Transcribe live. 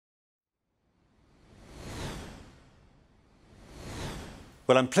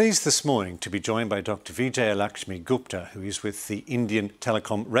Well, I'm pleased this morning to be joined by Dr. Vijayalakshmy Gupta, who is with the Indian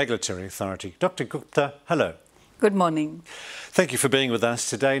Telecom Regulatory Authority. Dr. Gupta, hello. Good morning. Thank you for being with us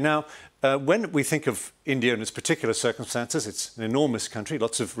today. Now, when we think of India and its particular circumstances, it's an enormous country,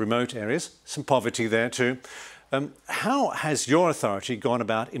 lots of remote areas, some poverty there too. How has your authority gone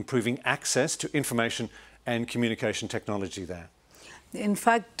about improving access to information and communication technology there? In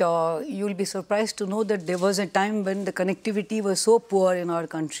fact, you'll be surprised to know that there was a time when the connectivity was so poor in our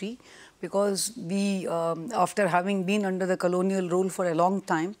country because we, after having been under the colonial rule for a long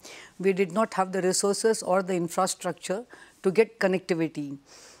time, we did not have the resources or the infrastructure to get connectivity.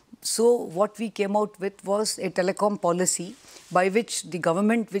 So what we came out with was a telecom policy by which the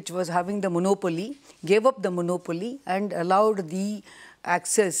government, which was having the monopoly, gave up the monopoly and allowed the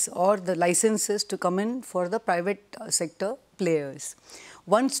access or the licenses to come in for the private sector players.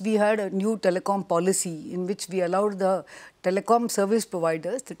 Once we had a new telecom policy in which we allowed the telecom service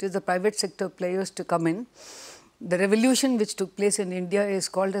providers, that is the private sector players, to come in, the revolution which took place in India is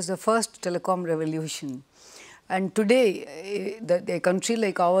called as the first telecom revolution. And today, a country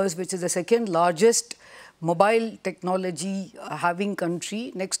like ours, which is the second largest mobile technology having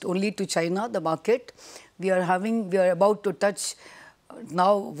country, next only to China, the market, we are about to touch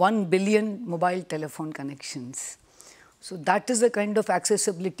now 1 billion mobile telephone connections. So that is the kind of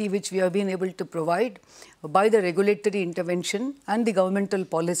accessibility which we have been able to provide by the regulatory intervention and the governmental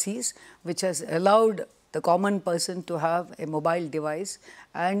policies, which has allowed the common person to have a mobile device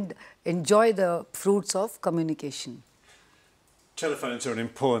and enjoy the fruits of communication. Telephones are an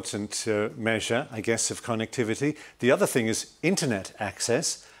important measure, I guess, of connectivity. The other thing is internet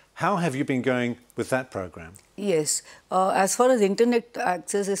access. How have you been going with that program? Yes, as far as internet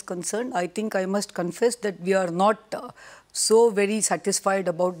access is concerned, I think I must confess that we are not so very satisfied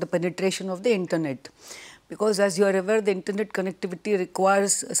about the penetration of the internet. Because as you are aware, the internet connectivity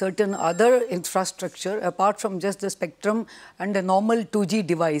requires a certain other infrastructure apart from just the spectrum and a normal 2G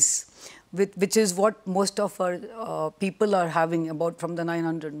device, which is what most of our people are having, about from the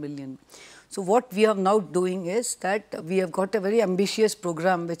 900 million. So what we are now doing is that we have got a very ambitious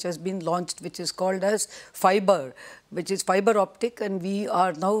program which has been launched, which is called as fiber, which is fiber optic, and we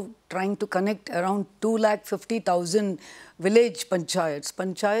are now trying to connect around 250,000 village panchayats.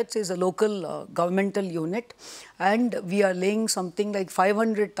 Panchayats is a local governmental unit, and we are laying something like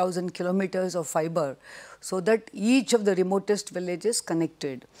 500,000 kilometers of fiber so that each of the remotest villages is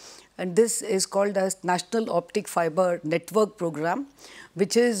connected. And this is called as National Optic Fiber Network Program,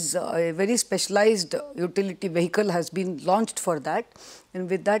 which is a very specialized utility vehicle has been launched for that. And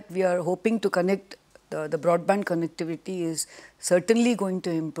with that, we are hoping to connect. The broadband connectivity is certainly going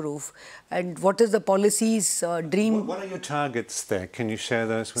to improve. And what is the policy's dream? What are your targets there? Can you share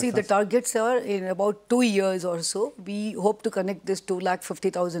those with us? See, the targets are in about 2 years or so. We hope to connect this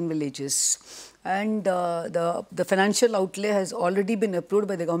 250,000 villages. And the financial outlay has already been approved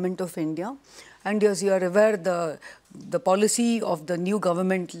by the Government of India. And as you are aware, the policy of the new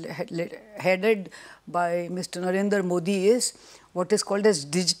government headed by Mr. Narendra Modi is what is called as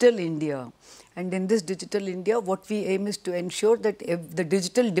Digital India. And in this Digital India, what we aim is to ensure that if the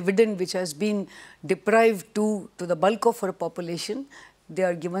digital dividend which has been deprived to the bulk of our population, they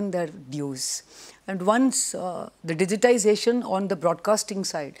are given their dues. And once the digitization on the broadcasting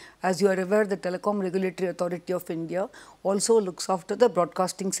side, as you are aware, the Telecom Regulatory Authority of India also looks after the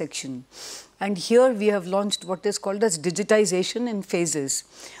broadcasting section. And here we have launched what is called as digitization in phases.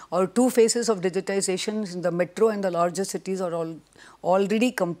 Our 2 phases of digitization in the metro and the larger cities are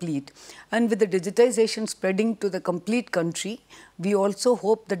already complete. And with the digitization spreading to the complete country, we also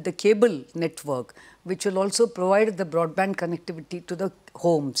hope that the cable network, which will also provide the broadband connectivity to the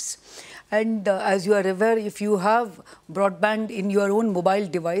homes. And as you are aware, if you have broadband in your own mobile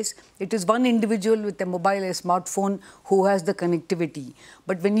device, it is one individual with a mobile, a smartphone, who has the connectivity.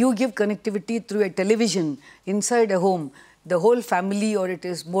 But when you give connectivity through a television inside a home, the whole family, or it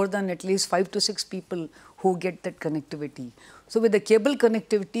is more than at least 5 to 6 people who get that connectivity. So with the cable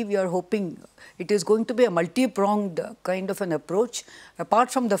connectivity, we are hoping it is going to be a multi-pronged kind of an approach.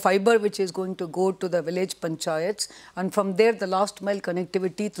 Apart from the fiber which is going to go to the village panchayats, and from there the last mile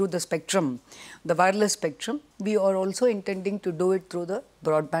connectivity through the spectrum, the wireless spectrum, we are also intending to do it through the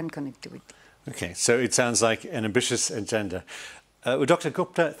broadband connectivity. Okay, so it sounds like an ambitious agenda. Well, Dr.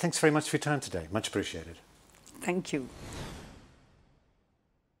 Gupta, thanks very much for your time today. Much appreciated. Thank you.